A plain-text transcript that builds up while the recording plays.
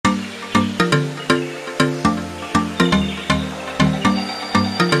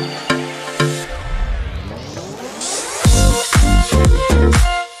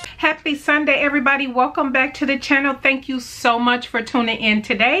Monday, everybody. Welcome back to the channel. Thank you so much for tuning in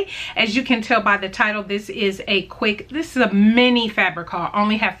today. As you can tell by the title, this is a mini fabric haul. I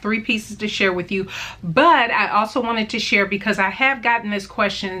only have 3 pieces to share with you, but I also wanted to share because I have gotten this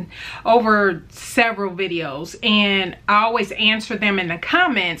question over several videos and I always answer them in the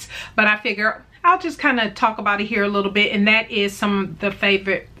comments, but I figure I'll just kind of talk about it here a little bit, and that is some of the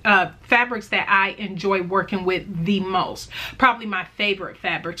favorite fabrics that I enjoy working with the most. Probably my favorite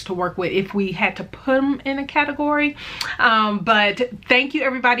fabrics to work with if we had to put them in a category. But thank you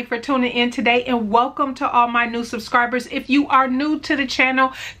everybody for tuning in today, and welcome to all my new subscribers. If you are new to the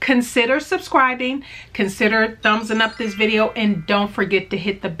channel, consider subscribing, consider thumbsing up this video, and don't forget to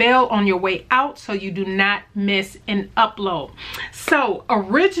hit the bell on your way out so you do not miss an upload. So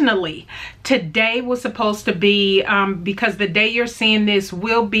originally today was supposed to be, because the day you're seeing this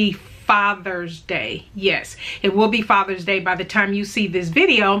will be Father's Day. Yes, it will be Father's Day by the time you see this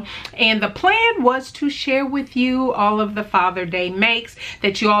video, and the plan was to share with you all of the Father Day makes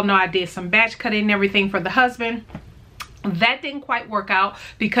that you all know. I did some batch cutting and everything for the husband. That didn't quite work out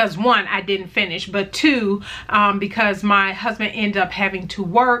because 1, I didn't finish, but 2, because my husband ended up having to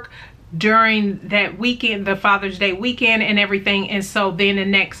work during that weekend, the Father's Day weekend and everything, and so then the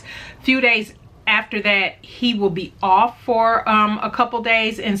next few days after that he will be off for a couple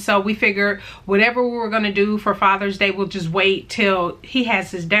days, and so we figured whatever we were going to do for Father's Day, we'll just wait till he has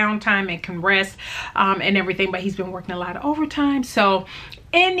his downtime and can rest and everything. But he's been working a lot of overtime. So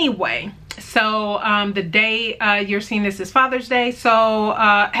anyway, so the day you're seeing this is Father's Day, so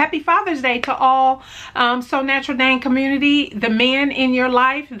happy Father's Day to all. So NaturalDane community, the men in your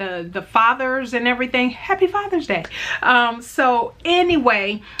life, the fathers and everything, happy Father's Day. So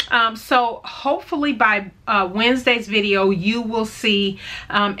anyway, so hopefully by Wednesday's video you will see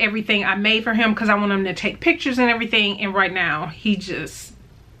everything I made for him, because I want him to take pictures and everything, and right now he just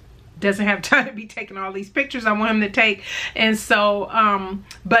doesn't have time to be taking all these pictures I want him to take. And so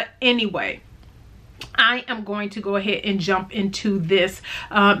but anyway, I am going to go ahead and jump into this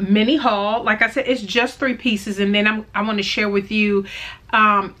mini haul. Like I said, it's just 3 pieces, and then I want to share with you,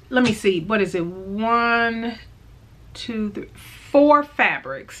 let me see, what is it, 1, 2, 3, 4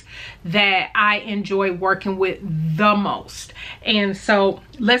 fabrics that I enjoy working with the most. And so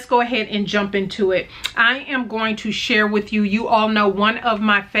let's go ahead and jump into it. I am going to share with you, you all know one of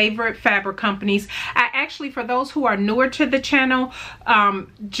my favorite fabric companies. I actually, for those who are newer to the channel,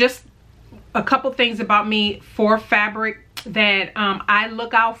 just a couple things about me for fabric that I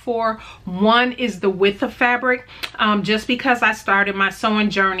look out for. One is the width of fabric. Just because I started my sewing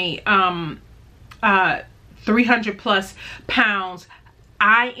journey 300 plus pounds,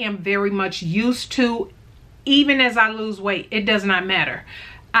 I am very much used to, even as I lose weight, it does not matter.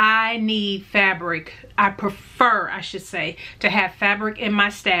 I need fabric. I prefer, I should say, to have fabric in my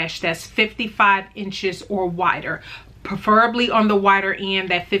stash that's 55 inches or wider. Preferably on the wider end,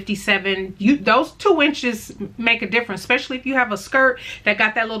 that 57. Those 2 inches make a difference, especially if you have a skirt that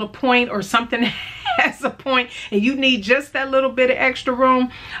got that little point, or something that has a point and you need just that little bit of extra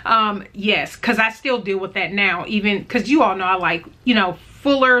room. Yes, because I still deal with that now, even because you all know I like, you know,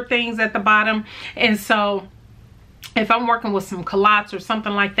 fuller things at the bottom. And so if I'm working with some culottes or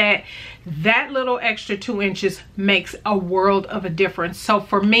something like that, that little extra 2 inches makes a world of a difference. So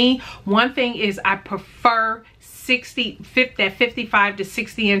for me, one thing is I prefer that 55 to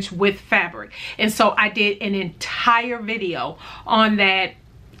 60 inch width fabric. And so I did an entire video on that.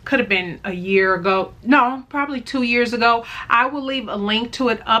 Could have been a year ago, no, probably 2 years ago. I will leave a link to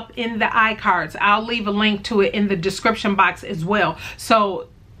it up in the iCards. I'll leave a link to it in the description box as well. So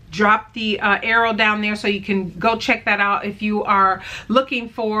drop the arrow down there so you can go check that out if you are looking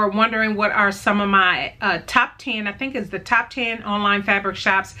for, wondering what are some of my top 10, I think it's the top 10 online fabric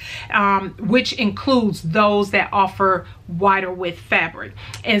shops, which includes those that offer wider width fabric.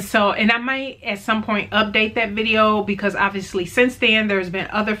 And so, and I might at some point update that video, because obviously since then there's been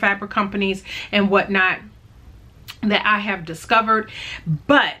other fabric companies and whatnot that I have discovered.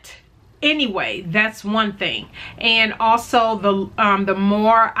 But anyway, that's one thing. And also the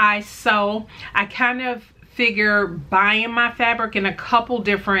more I sew, I kind of figure buying my fabric in a couple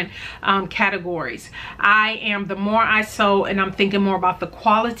different categories. The more I sew, and I'm thinking more about the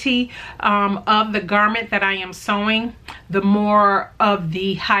quality of the garment that I am sewing, the more of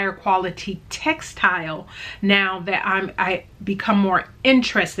the higher quality textile now that I become more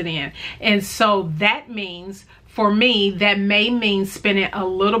interested in. And so that means, for me, that may mean spending a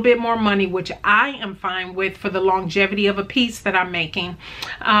little bit more money, which I am fine with for the longevity of a piece that I'm making.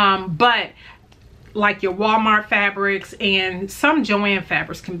 But like your Walmart fabrics and some Joann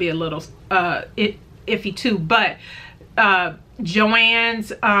fabrics can be a little iffy too. But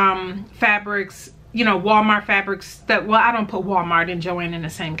Joann's fabrics, you know, Walmart fabrics that, well, I don't put Walmart and Joann in the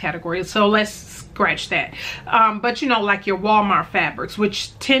same category, so let's scratch that. But you know, like your Walmart fabrics,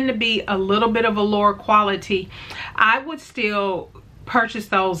 which tend to be a little bit of a lower quality, I would still purchase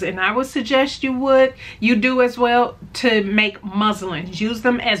those, and I would suggest you do as well, to make muslins. Use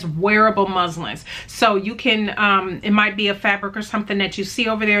them as wearable muslins. So you can, it might be a fabric or something that you see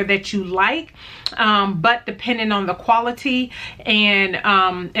over there that you like, but depending on the quality, and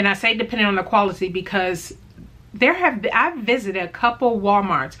I say depending on the quality because I've visited a couple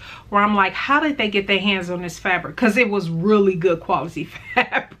Walmarts where I'm like, how did they get their hands on this fabric? Because it was really good quality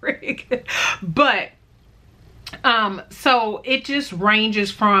fabric. But so it just ranges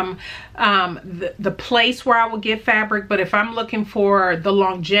from the place where I would get fabric. But if I'm looking for the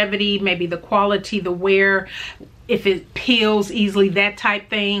longevity, maybe the quality, the wear, if it peels easily, that type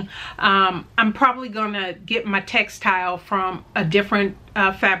thing, I'm probably gonna get my textile from a different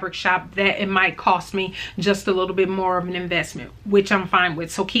fabric shop that it might cost me just a little bit more of an investment, which I'm fine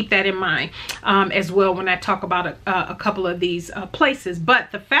with. So keep that in mind as well when I talk about a couple of these places.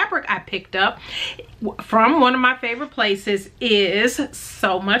 But the fabric I picked up from one of my favorite places is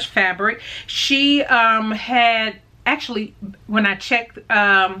So Much Fabric. She had, actually, when I checked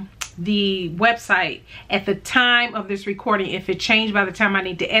the website at the time of this recording, if it changed by the time I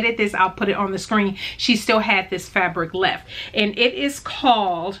need to edit this, I'll put it on the screen. She still had this fabric left, and it is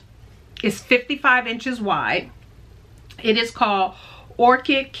called, it's 55 inches wide. It is called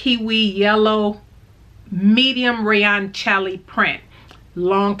Orchid Kiwi Yellow Medium Rayon Challis print.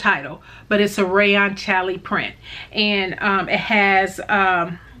 Long title, but it's a Rayon Challis print, and it has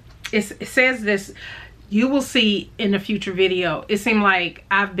it says this. You will see in a future video, it seemed like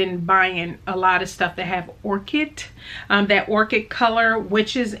I've been buying a lot of stuff that have orchid, that orchid color,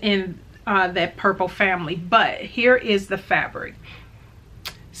 which is in that purple family. But here is the fabric.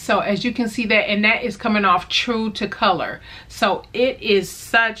 So as you can see that, and that is coming off true to color. So it is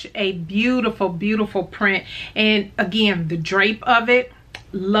such a beautiful, beautiful print. And again, the drape of it,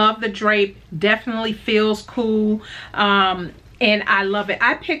 love the drape, definitely feels cool. And I love it.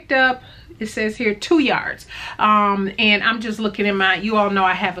 I picked up, it says here 2 yards, and I'm just looking at my, you all know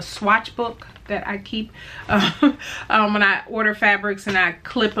I have a swatch book that I keep when I order fabrics, and I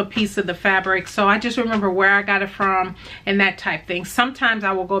clip a piece of the fabric, so I just remember where I got it from and that type thing. Sometimes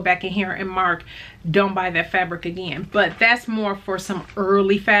I will go back in here and mark, don't buy that fabric again, but that's more for some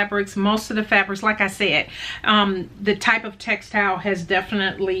early fabrics. Most of the fabrics, like I said, the type of textile has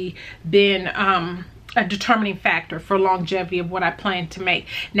definitely been a determining factor for longevity of what I plan to make.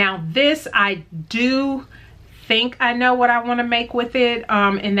 Now this, I do think I know what I want to make with it,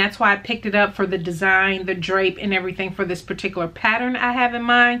 and that's why I picked it up, for the design, the drape, and everything for this particular pattern I have in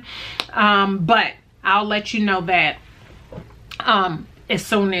mind. But I'll let you know that as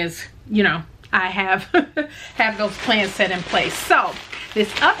soon as, you know, I have have those plans set in place. So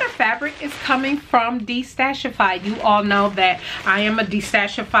this other fabric is coming from Destashify. You all know that I am a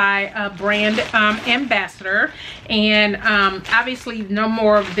Destashify brand ambassador, and obviously no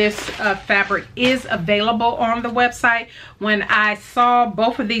more of this fabric is available on the website. When I saw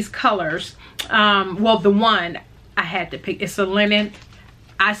both of these colors, well, the one I had to pick, it's a linen.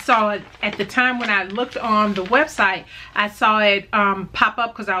 I saw it at the time when I looked on the website. I saw it pop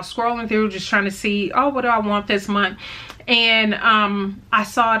up because I was scrolling through just trying to see, oh, what do I want this month? And I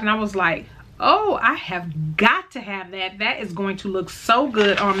saw it and I was like, oh, I have got to have that. That is going to look so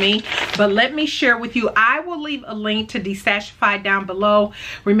good on me. But let me share with you, I will leave a link to Destashify down below.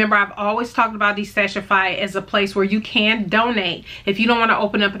 Remember, I've always talked about Destashify as a place where you can donate. If you don't want to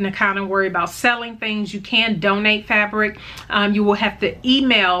open up an account and worry about selling things, you can donate fabric. You will have to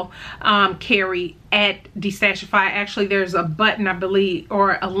email Carrie at Destashify. Actually, there's a button, I believe,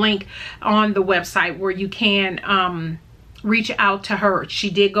 or a link on the website where you can reach out to her. She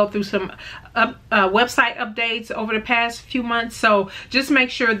did go through some website updates over the past few months, so just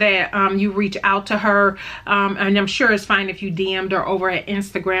make sure that you reach out to her, and I'm sure it's fine if you DM'd her over at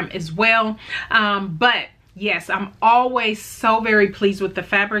Instagram as well. But yes, I'm always so very pleased with the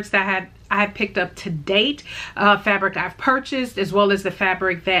fabrics that I have picked up to date, fabric I've purchased, as well as the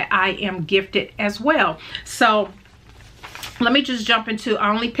fabric that I am gifted as well. So let me just jump into,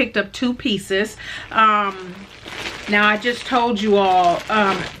 I only picked up 2 pieces. Now I just told you all,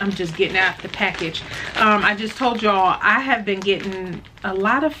 I'm just getting out the package. I just told you all I have been getting a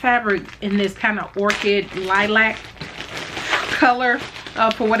lot of fabric in this kind of orchid lilac color.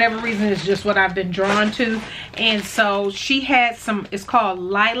 For whatever reason, it's just what I've been drawn to. And so she had some, it's called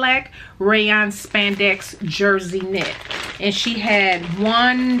Lilac Rayon Spandex Jersey Knit. and she had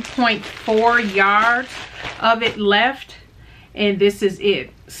 1.4 yards of it left, and this is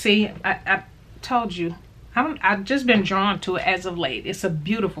it. See, I told you, I've just been drawn to it as of late. It's a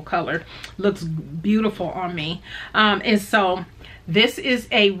beautiful color, looks beautiful on me. And so this is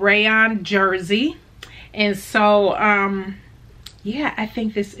a rayon jersey, and so yeah, I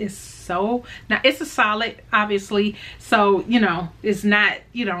think this is so, now it's a solid, obviously, so you know, it's not,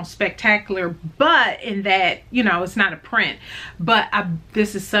 you know, spectacular, but in that, you know, it's not a print, but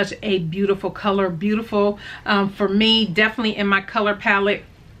this is such a beautiful color, beautiful for me, definitely in my color palette.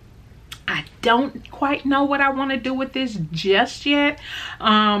 I don't quite know what I want to do with this just yet,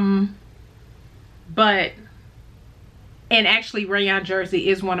 but, and actually rayon jersey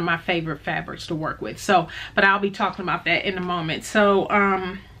is one of my favorite fabrics to work with, so, but I'll be talking about that in a moment. So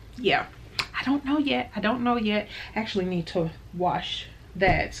yeah, I don't know yet. Actually need to wash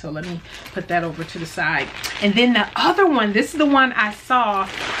that, so let me put that over to the side. And then the other one, this is the one I saw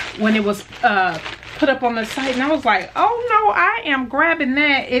when it was put up on the site, and I was like, oh no, I am grabbing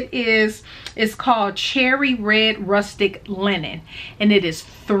that. It's called Cherry Red Rustic Linen, and it is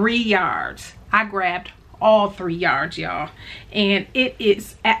 3 yards. I grabbed all 3 yards, y'all, and it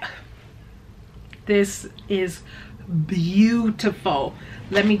is this is beautiful.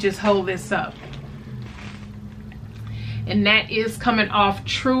 Let me just hold this up, and that is coming off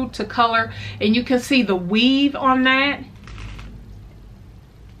true to color, and you can see the weave on that.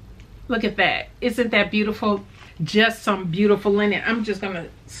 Look at that. Isn't that beautiful? Just some beautiful linen. I'm just gonna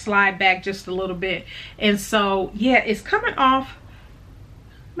slide back just a little bit, and so yeah, it's coming off,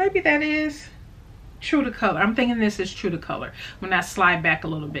 maybe that is true to color. I'm thinking this is true to color when I slide back a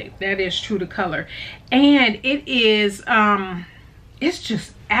little bit. That is true to color, and it is it's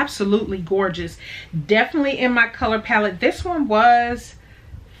just absolutely gorgeous. Definitely in my color palette. This one was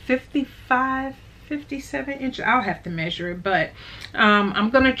 55, 57 inches. I'll have to measure it, but I'm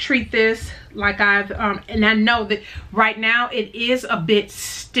gonna treat this like I've and I know that right now it is a bit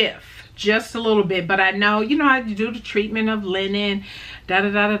stiff, just a little bit, but I know, you know how to do the treatment of linen,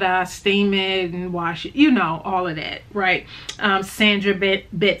 steam it and wash it, you know, all of that, right? Sandra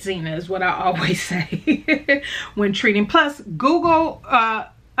Betzina is what I always say when treating. Plus Google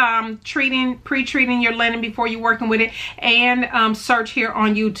pre-treating your linen before you're working with it, and search here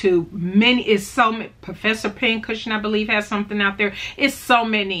on YouTube. Professor Pincushion, I believe, has something out there. It's so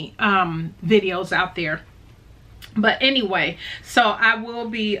many videos out there. But anyway, so I will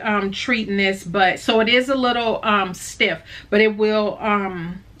be treating this, but so it is a little stiff, but it will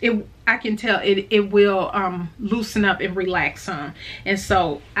I can tell it will loosen up and relax some. And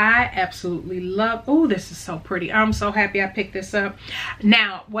so I absolutely love, oh, this is so pretty. I'm so happy I picked this up.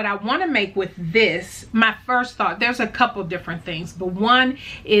 Now what I want to make with this, my first thought, there's a couple different things, but one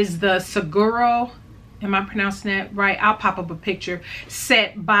is the Seguro, am I pronouncing that right? I'll pop up a picture,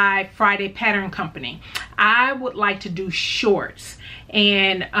 set by Friday Pattern Company. I would like to do shorts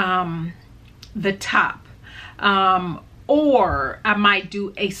and the top, or I might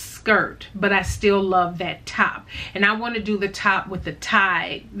do a skirt, but I still love that top, and I want to do the top with the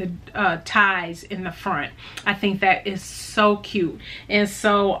tie, the ties in the front. I think that is so cute, and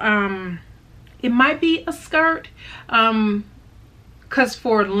so it might be a skirt, because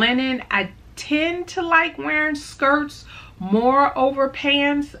for linen I tend to like wearing skirts more over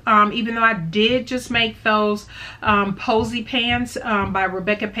pants, even though I did just make those posy pants by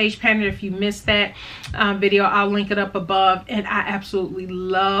Rebecca Page Pattern. If you missed that video, I'll link it up above, and I absolutely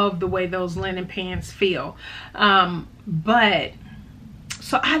love the way those linen pants feel. But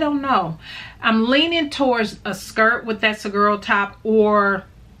so I don't know, I'm leaning towards a skirt with that Seguro top, or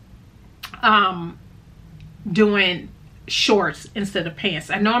doing shorts instead of pants.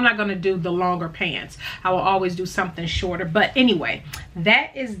 I know I'm not going to do the longer pants. I will always do something shorter. But anyway,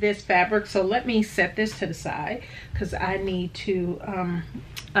 that is this fabric. So let me set this to the side because I need to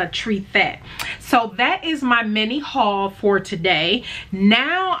treat that. So that is my mini haul for today.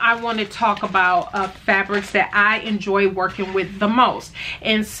 Now I want to talk about fabrics that I enjoy working with the most.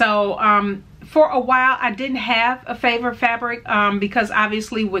 And so for a while I didn't have a favorite fabric, because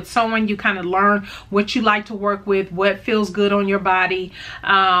obviously with sewing you kind of learn what you like to work with, what feels good on your body.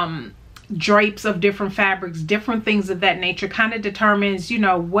 Drapes of different fabrics, different things of that nature kind of determines, you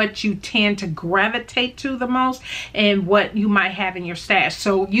know, what you tend to gravitate to the most and what you might have in your stash.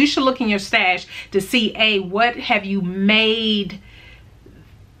 So you should look in your stash to see, what have you made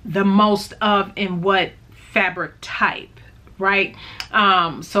the most of in what fabric type, right?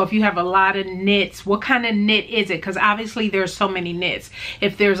 So if you have a lot of knits, what kind of knit is it? Because obviously there's so many knits.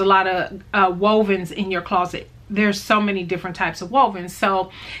 If there's a lot of wovens in your closet, there's so many different types of wovens.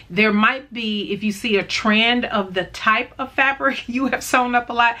 So there might be, if you see a trend of the type of fabric you have sewn up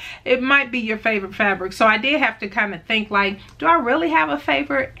a lot, it might be your favorite fabric. So I did have to kind of think like, do I really have a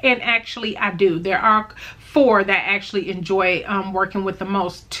favorite? And actually I do. There are 4 that I actually enjoy working with the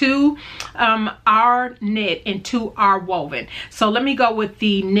most. 2 are knit and 2 are woven. So let me go with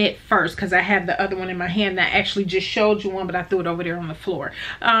the knit first, because I have the other one in my hand that I actually just showed you one, but I threw it over there on the floor.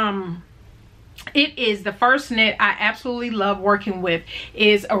 It is the first knit I absolutely love working with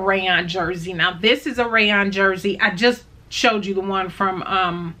is a rayon jersey. Now this is a rayon jersey. I just showed you the one from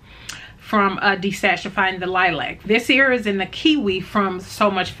Destashifying the Lilac. This here is in the kiwi from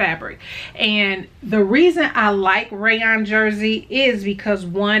So Much Fabric. And the reason I like rayon jersey is because,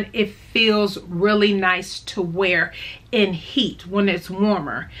 one, it feels really nice to wear in heat when it's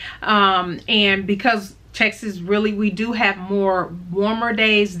warmer. And because Texas, really, we do have more warmer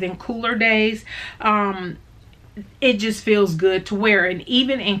days than cooler days. It just feels good to wear. And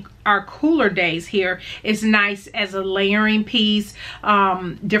even in our cooler days here, it's nice as a layering piece,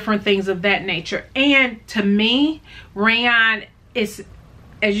 different things of that nature. And to me, rayon is,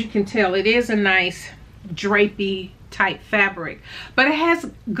 as you can tell, it is a nice drapey type fabric, but it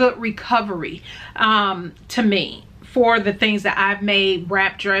has good recovery to me for the things that I've made.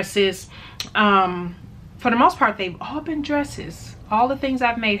 Wrap dresses, for the most part, they've all been dresses. All the things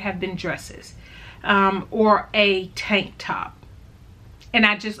I've made have been dresses, or a tank top. And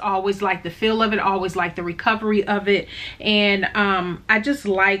I just always like the feel of it, always like the recovery of it. And I just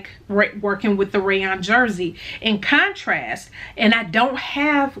like working with the rayon jersey. In contrast, and I don't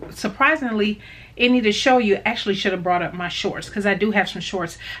have, surprisingly, any to show you. Actually should have brought up my shorts, because I do have some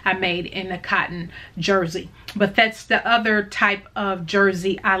shorts I made in a cotton jersey. But that's the other type of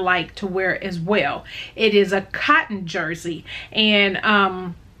jersey I like to wear as well. It is a cotton jersey. And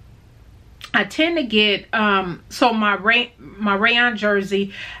I tend to get, so my rayon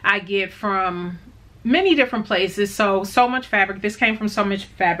jersey I get from many different places. So Much Fabric, this came from So Much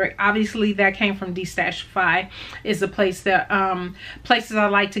Fabric. Obviously that came from Destashify, is the place that places I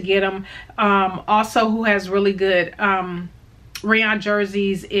like to get them. Also, who has really good rayon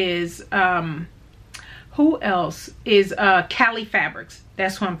jerseys is who else is Cali Fabrics.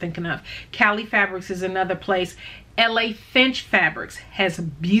 That's what I'm thinking of. Cali Fabrics is another place. LA Finch Fabrics has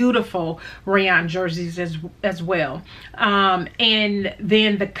beautiful rayon jerseys as well. And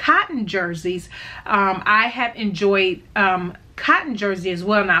then the cotton jerseys, I have enjoyed cotton jersey as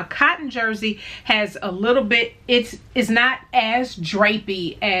well. Now cotton jersey has a little bit, it's not as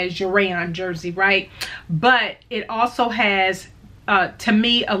drapey as your rayon jersey, right? But it also has to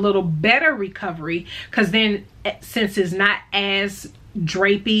me a little better recovery, because then since it's not as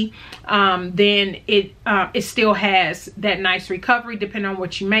drapey, then it still has that nice recovery depending on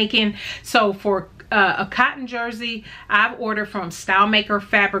what you're making. So for a cotton jersey, I've ordered from Style Maker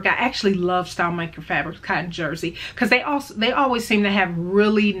Fabric. I actually love Style Maker Fabric's cotton jersey, because they always seem to have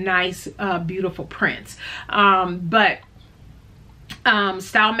really nice beautiful prints. But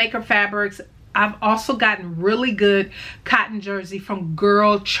Style Maker Fabrics, I've also gotten really good cotton jersey from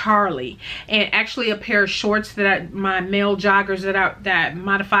Girl Charlie, and actually a pair of shorts that my male joggers that I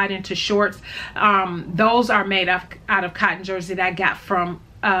modified into shorts. Those are made out of cotton jersey that I got from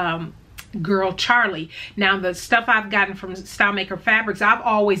Girl Charlie. Now the stuff I've gotten from Style Maker Fabrics, I've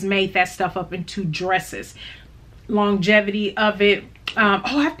always made that stuff up into dresses. Longevity of it.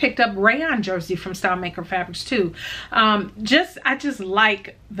 I've picked up rayon jersey from Style Maker Fabrics too. I just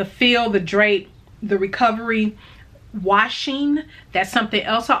like the feel, the drape, the recovery. Washing, that's something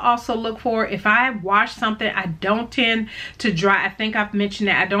else I also look for. If I wash something, I don't tend to dry. I think I've mentioned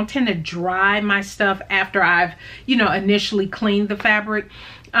that I don't tend to dry my stuff after I've, initially cleaned the fabric.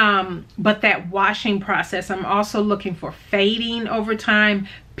 But that washing process, I'm also looking for fading over time,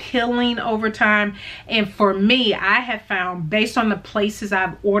 pilling over time. And for me, I have found, based on the places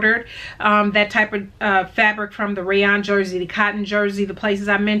I've ordered that type of fabric from, the rayon jersey, the cotton jersey, the places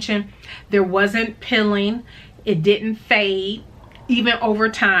I mentioned, there wasn't pilling, it didn't fade even over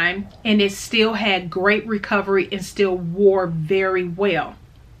time, and it still had great recovery and still wore very well.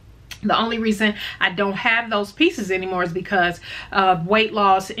 The only reason I don't have those pieces anymore is because of weight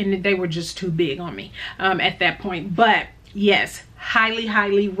loss, and they were just too big on me at that point. But yes,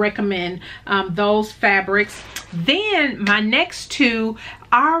 highly recommend those fabrics. Then my next two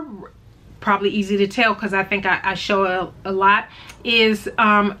are probably easy to tell, because I think I show a lot, is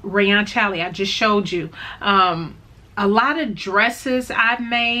Rayon Challis. I just showed you. A lot of dresses I've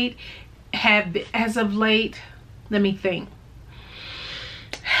made have, as of late, let me think,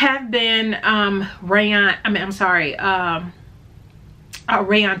 have been Rayon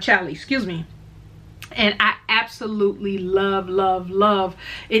Challis, excuse me. And I absolutely love, love, love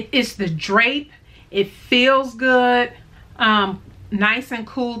it. It's the drape. It feels good, nice and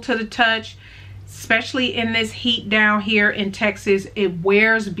cool to the touch, especially in this heat down here in Texas. It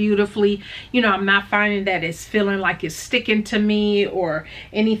wears beautifully. You know, I'm not finding that it's feeling like it's sticking to me or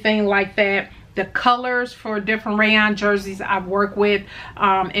anything like that. The colors for different rayon jerseys I've worked with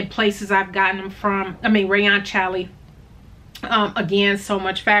in places I've gotten them from, I mean, Rayon Challis. Again, So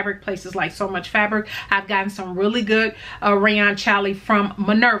Much Fabric, places like So Much Fabric. I've gotten some really good Rayon Challis from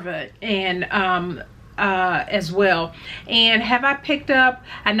Minerva and as well. And have I picked up,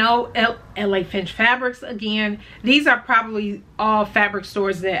 I know LA Finch Fabrics again. These are probably all fabric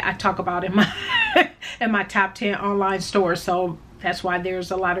stores that I talk about in my in my top 10 online stores, so that's why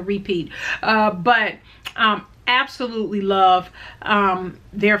there's a lot of repeat. But absolutely love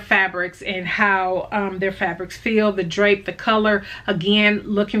their fabrics and how their fabrics feel, the drape, the color. Again,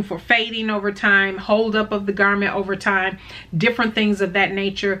 looking for fading over time, hold up of the garment over time, different things of that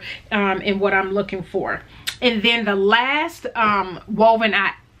nature in what I'm looking for. And then the last woven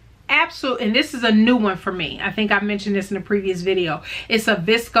I absolutely, and this is a new one for me, I think I mentioned this in a previous video, it's a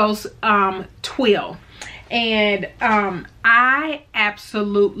Viscose Twill. And I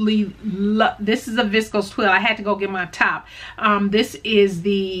absolutely love, this is a Viscose Twill. I had to go get my top. This is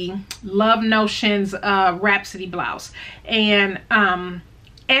the Love Notions Rhapsody blouse. And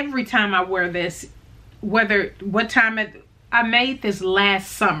every time I wear this, I made this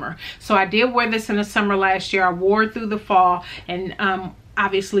last summer. So I did wear this in the summer last year. I wore it through the fall, and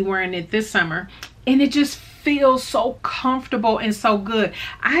obviously wearing it this summer. And it just feels so comfortable and so good.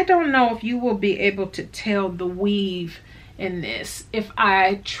 I don't know if you will be able to tell the weave in this. If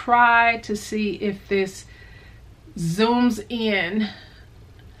I try to see if this zooms in,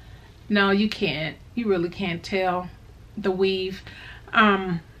 no, you can't. You really can't tell the weave.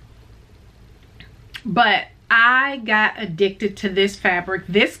 But I got addicted to this fabric.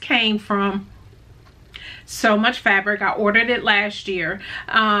 This came from So Much Fabric. I ordered it last year,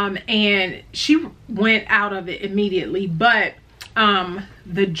 and she went out of it immediately. But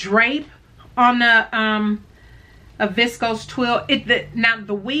the drape on the a Viscose Twill, now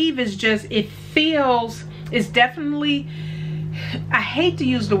the weave is just, it feels, it's definitely, I hate to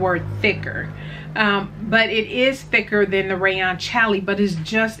use the word thicker, but it is thicker than the Rayon Challis, but it's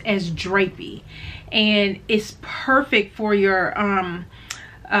just as drapey, and it's perfect for your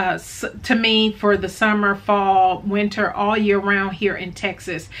to me, for the summer, fall, winter, all year round here in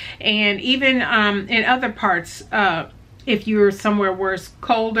Texas. And even in other parts, if you're somewhere where it's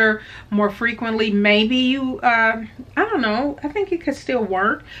colder more frequently, maybe you, I don't know, I think it could still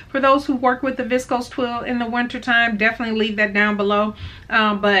work. For those who work with the Viscose Twill in the winter time, definitely leave that down below.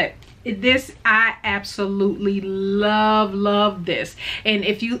 But this, I absolutely love this. And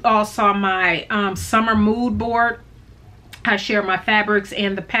if you all saw my summer mood board, I share my fabrics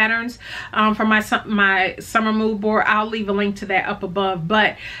and the patterns for my summer mood board. I'll leave a link to that up above.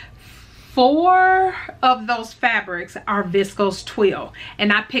 But 4 of those fabrics are Viscose Twill,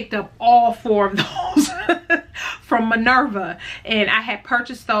 and I picked up all 4 of those from Minerva. And I had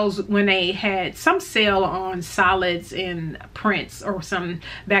purchased those when they had some sale on solids and prints or something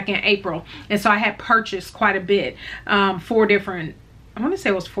back in April. And so I had purchased quite a bit, 4 different, I want to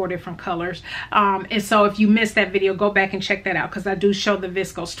say it was 4 different colors. And so if you missed that video, go back and check that out, because I do show the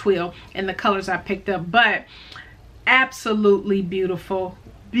Viscose Twill and the colors I picked up. But absolutely beautiful,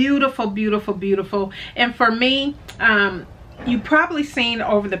 beautiful, beautiful, beautiful. And for me, you've probably seen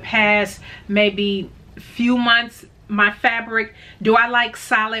over the past maybe few months my fabric. Do I like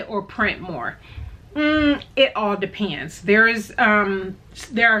solid or print more? It all depends. There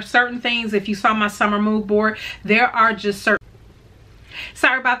are certain things, if you saw my summer mood board, there are just certain,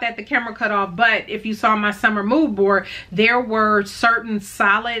 sorry about that, the camera cut off, but if you saw my summer mood board, there were certain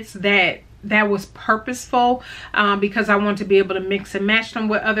solids that was purposeful, because I want to be able to mix and match them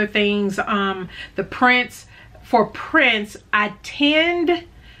with other things. The prints, for prints, I tend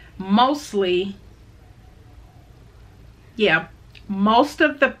mostly, yeah, most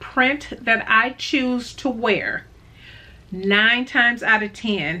of the print that I choose to wear, 9 times out of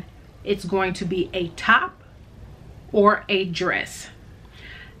 10, it's going to be a top or a dress.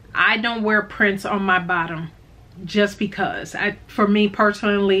 I don't wear prints on my bottom just because. For me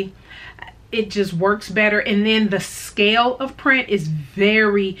personally, it just works better. And then the scale of print is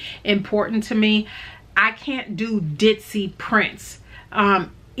very important to me. I can't do ditzy prints.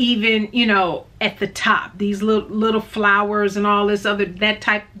 Even, you know, at the top, these little flowers and all this other,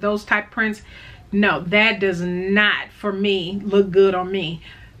 those type prints. No, that does not, for me, look good on me.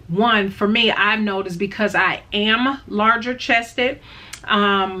 One, for me, I've noticed, because I am larger chested,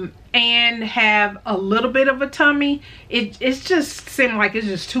 and have a little bit of a tummy, it's just seemed like it's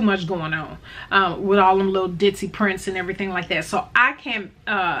just too much going on with all them little ditzy prints and everything like that. So I can't,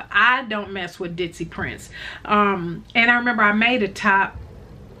 I don't mess with ditzy prints. And I remember I made a top,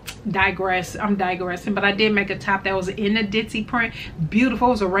 I'm digressing, but I did make a top that was in a ditzy print. Beautiful.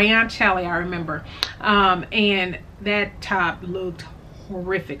 It was a Rayon Challis, I remember. And that top looked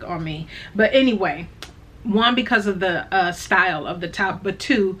horrific on me. But anyway, one, because of the style of the top, but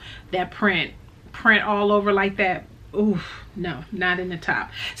two, that print all over like that. Oof, no, not in the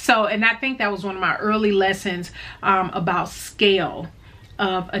top. So, and I think that was one of my early lessons about scale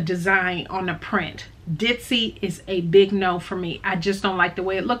of a design on a print. Ditzy is a big no for me. I just don't like the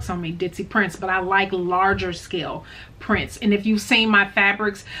way it looks on me, ditzy prints, but I like larger scale prints. And if you've seen my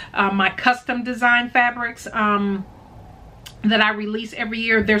fabrics, my custom design fabrics, that I release every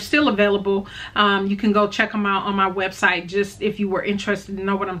year, they're still available. You can go check them out on my website, just if you were interested to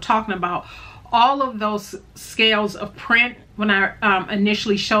know what I'm talking about. All of those scales of print, when I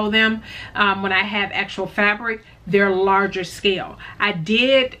initially show them, when I have actual fabric, they're larger scale. I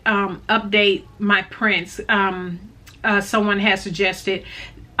did update my prints. Someone has suggested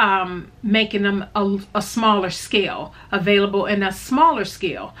making them a smaller scale, available in a smaller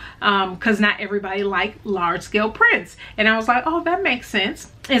scale, because not everybody like large scale prints. And I was like, oh, that makes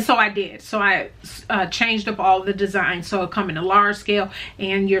sense. And so I did. So I changed up all the designs, so it come in a large scale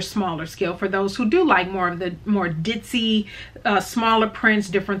and your smaller scale for those who do like more of the more ditzy, smaller prints,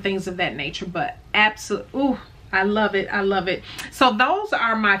 different things of that nature. But absolutely, ooh, I love it. I love it. So those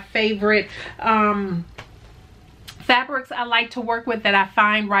are my favorite fabrics I like to work with that I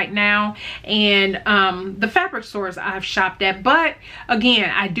find right now, and the fabric stores I've shopped at. But again,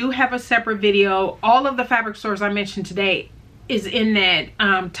 I do have a separate video. All of the fabric stores I mentioned today is in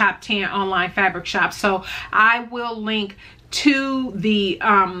that top 10 online fabric shop, so I will link to the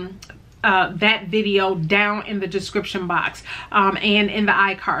that video down in the description box and in the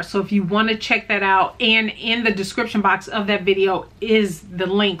iCard. So if you want to check that out, and in the description box of that video is the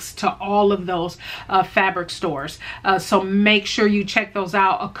links to all of those fabric stores. So make sure you check those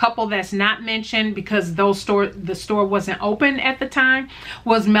out. A couple that's not mentioned because the store wasn't open at the time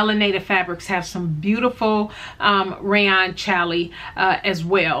was Melanated Fabrics. Have some beautiful Rayon Challis as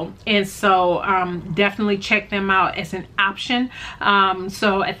well, and so definitely check them out as an option.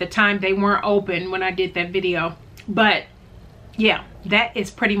 So at the time they weren't open when I did that video, but yeah, that is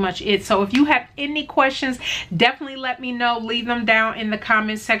pretty much it. So if you have any questions, definitely let me know. Leave them down in the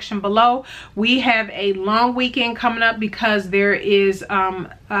comment section below. We have a long weekend coming up because there is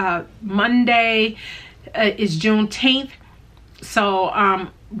Monday is Juneteenth,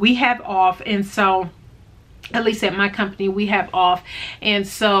 so we have off, and so at least at my company we have off, and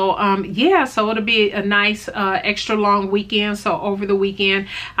so yeah, so it'll be a nice extra long weekend. So over the weekend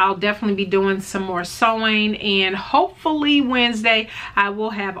I'll definitely be doing some more sewing, and hopefully Wednesday I will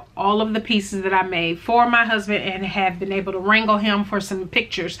have all of the pieces that I made for my husband and have been able to wrangle him for some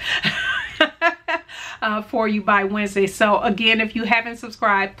pictures for you by Wednesday. So again, if you haven't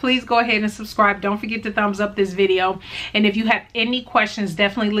subscribed, please go ahead and subscribe. Don't forget to thumbs up this video, and if you have any questions,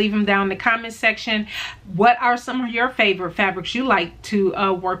 definitely leave them down in the comment section. What are some of your favorite fabrics you like to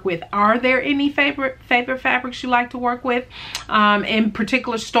work with? Are there any favorite fabrics you like to work with in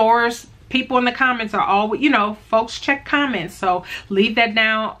particular stores? People in the comments are always, you know, folks check comments, so leave that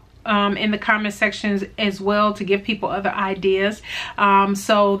down in the comment sections as well to give people other ideas,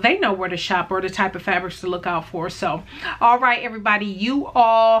 so they know where to shop or the type of fabrics to look out for. So all right, everybody, you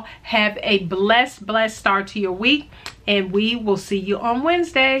all have a blessed start to your week, and we will see you on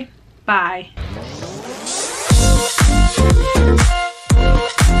Wednesday. Bye.